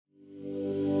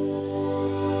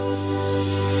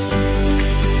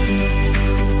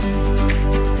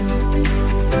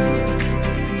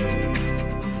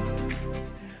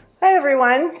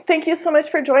Thank you so much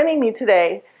for joining me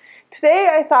today. Today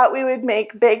I thought we would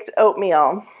make baked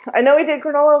oatmeal. I know we did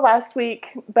granola last week,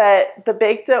 but the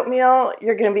baked oatmeal,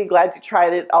 you're going to be glad you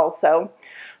tried it also.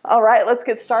 All right, let's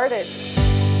get started.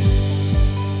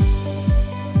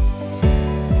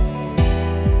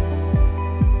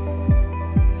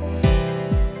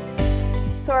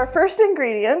 So our first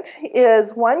ingredient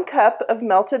is 1 cup of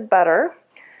melted butter,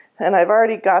 and I've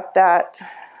already got that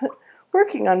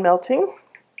working on melting.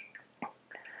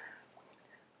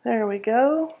 There we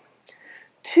go.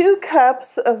 2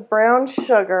 cups of brown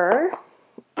sugar.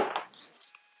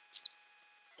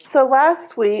 So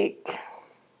last week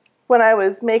when I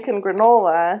was making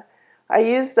granola, I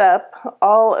used up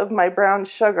all of my brown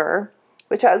sugar,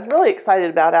 which I was really excited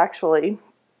about actually,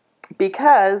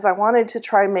 because I wanted to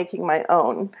try making my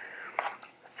own.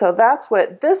 So that's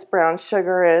what this brown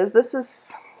sugar is. This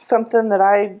is something that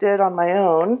I did on my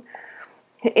own.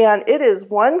 And it is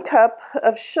 1 cup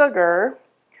of sugar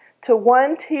to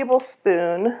 1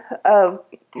 tablespoon of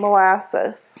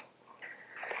molasses.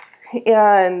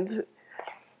 And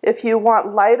if you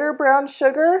want lighter brown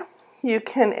sugar, you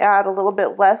can add a little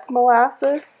bit less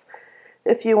molasses.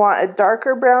 If you want a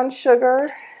darker brown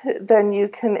sugar, then you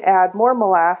can add more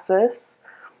molasses.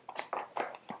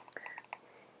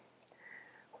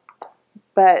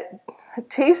 But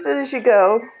taste it as you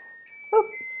go. Oh,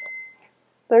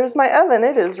 there's my oven.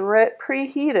 It is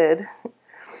preheated.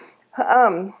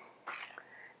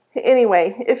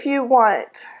 Anyway, if you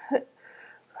want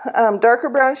darker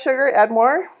brown sugar, add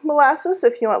more molasses.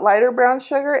 If you want lighter brown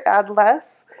sugar, add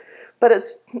less. But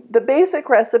it's the basic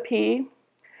recipe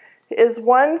is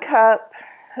 1 cup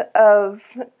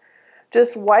of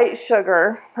just white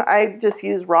sugar. I just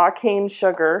use raw cane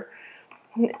sugar.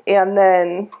 And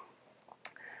then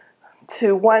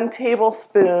to 1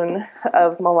 tablespoon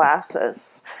of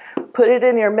molasses. Put it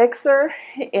in your mixer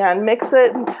and mix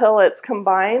it until it's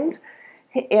combined,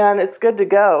 and it's good to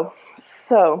go.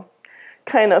 So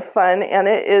kind of fun, and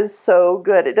it is so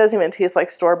good. It doesn't even taste like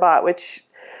store-bought, which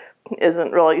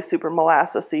isn't really super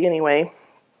molassesy anyway.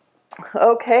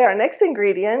 Okay, our next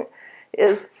ingredient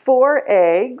is 4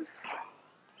 eggs.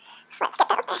 Let's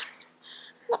get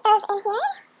those in here.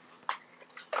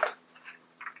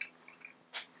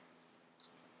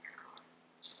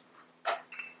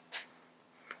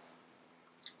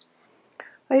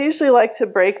 I usually like to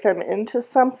break them into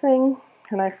something,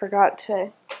 and I forgot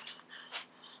to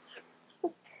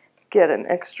get an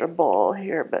extra bowl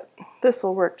here, but this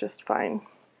will work just fine.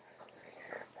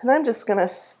 And I'm just going to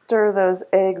stir those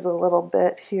eggs a little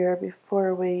bit here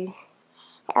before we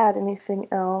add anything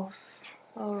else.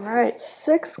 All right,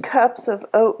 6 cups of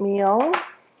oatmeal.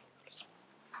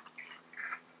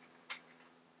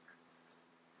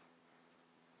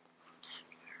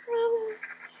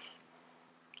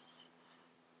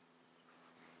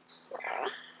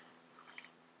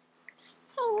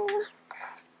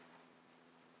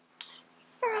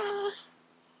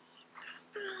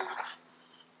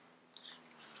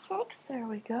 There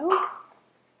we go.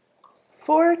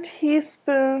 4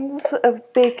 teaspoons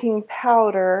of baking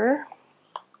powder.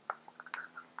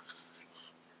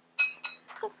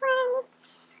 Just 1,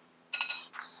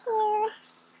 2,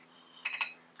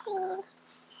 3,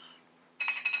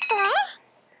 4.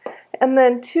 And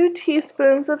then 2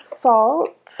 teaspoons of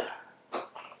salt.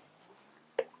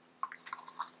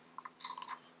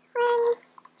 1,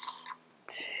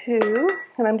 2.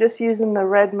 And I'm just using the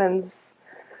Redmond's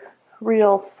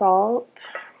real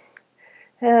salt.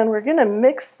 And we're going to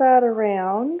mix that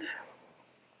around.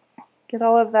 Get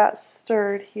all of that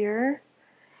stirred here.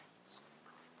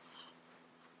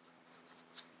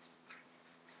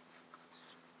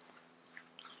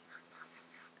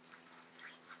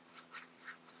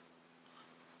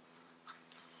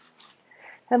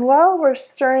 And while we're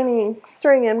stirring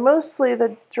in mostly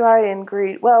the dry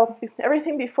ingredient, well,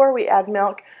 everything before we add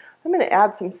milk, I'm going to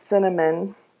add some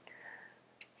cinnamon.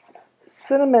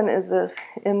 Cinnamon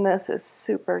in this is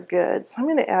super good. So I'm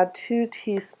going to add 2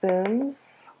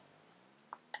 teaspoons.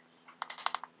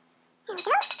 There we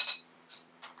go.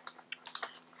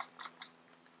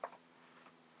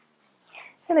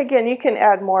 And again, you can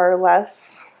add more or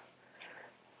less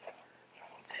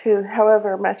to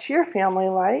however much your family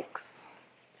likes.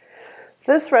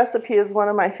 This recipe is one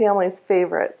of my family's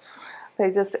favorites. They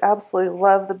just absolutely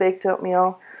love the baked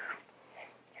oatmeal.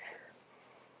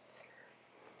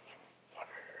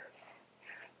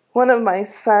 One of my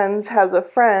sons has a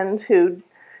friend who,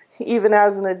 even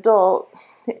as an adult,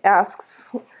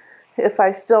 asks if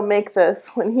I still make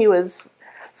this. When he was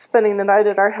spending the night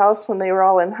at our house when they were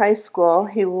all in high school,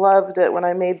 he loved it when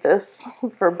I made this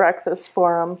for breakfast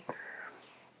for him.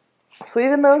 So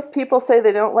even though people say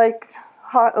they don't like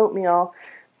hot oatmeal,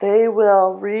 they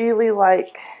will really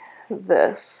like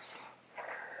this.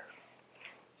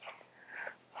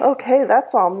 Okay,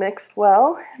 that's all mixed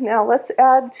well. Now let's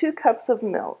add 2 cups of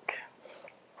milk.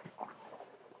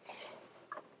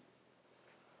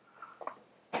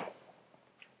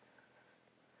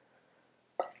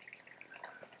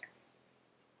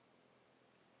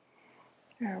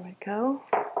 There we go.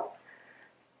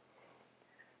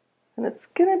 And it's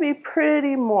going to be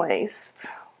pretty moist,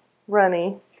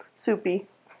 runny, soupy.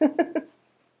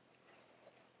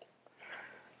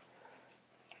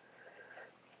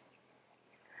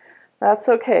 That's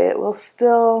okay, it will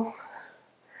still,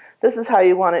 this is how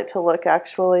you want it to look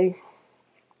actually.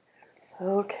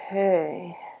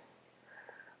 Okay,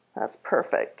 that's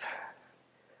perfect.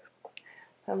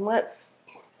 And let's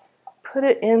put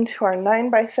it into our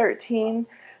 9 by 13.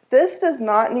 This does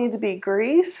not need to be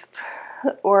greased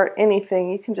or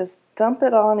anything. You can just dump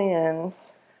it on in.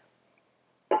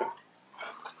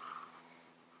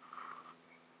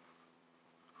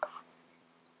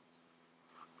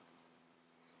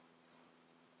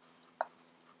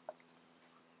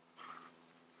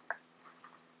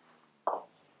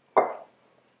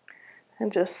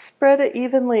 And just spread it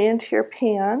evenly into your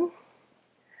pan.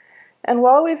 And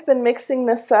while we've been mixing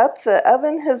this up, the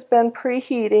oven has been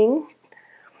preheating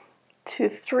to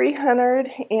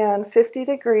 350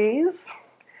 degrees.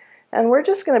 And we're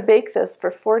just going to bake this for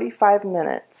 45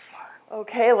 minutes.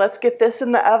 Okay, let's get this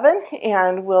in the oven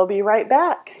and we'll be right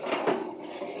back.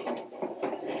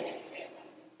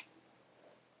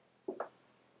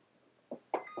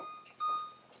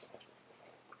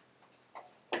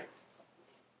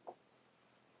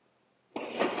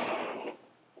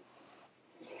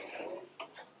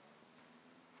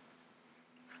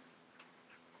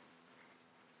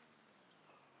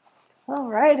 All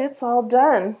right, it's all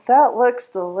done. That looks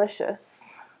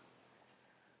delicious.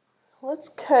 Let's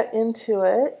cut into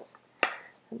it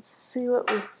and see what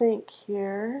we think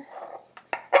here.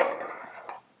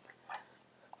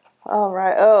 All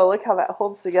right, oh, look how that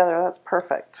holds together. That's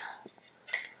perfect.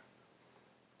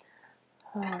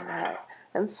 All right,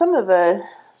 and some of the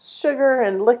sugar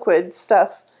and liquid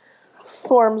stuff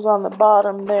forms on the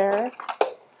bottom there.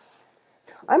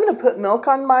 I'm going to put milk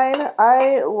on mine.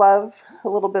 I love a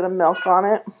little bit of milk on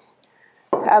it.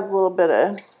 Adds a little bit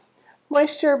of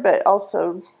moisture, but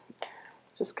also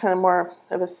just kind of more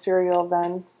of a cereal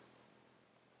then.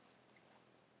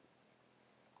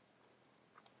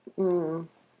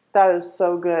 That is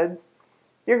so good.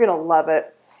 You're going to love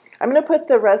it. I'm going to put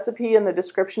the recipe in the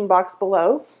description box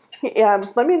below, and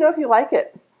let me know if you like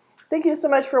it. Thank you so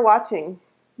much for watching.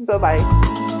 Bye-bye.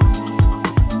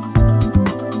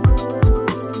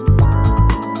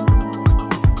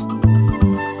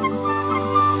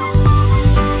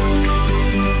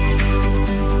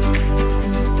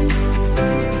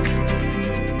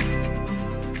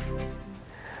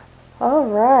 All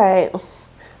right,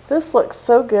 this looks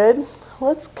so good.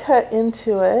 Let's cut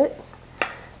into it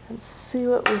and see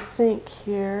what we think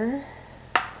here.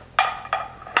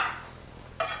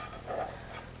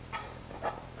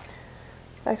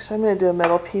 Actually, I'm going to do a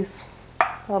middle piece.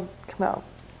 I'll come out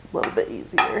a little bit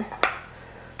easier.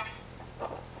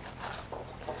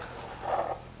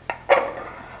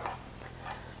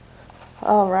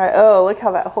 All right, oh, look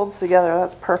how that holds together.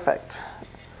 That's perfect.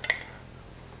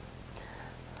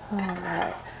 All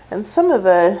right, and some of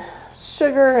the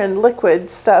sugar and liquid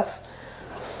stuff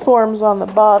forms on the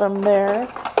bottom there.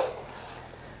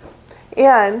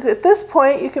 And at this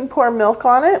point, you can pour milk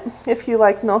on it if you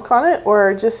like milk on it,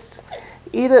 or just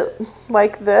eat it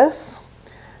like this.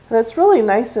 And it's really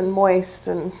nice and moist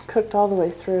and cooked all the way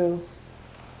through.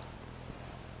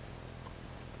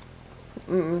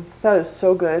 That is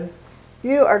so good.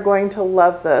 You are going to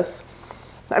love this.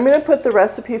 I'm going to put the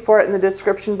recipe for it in the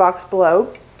description box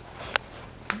below.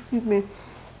 Excuse me.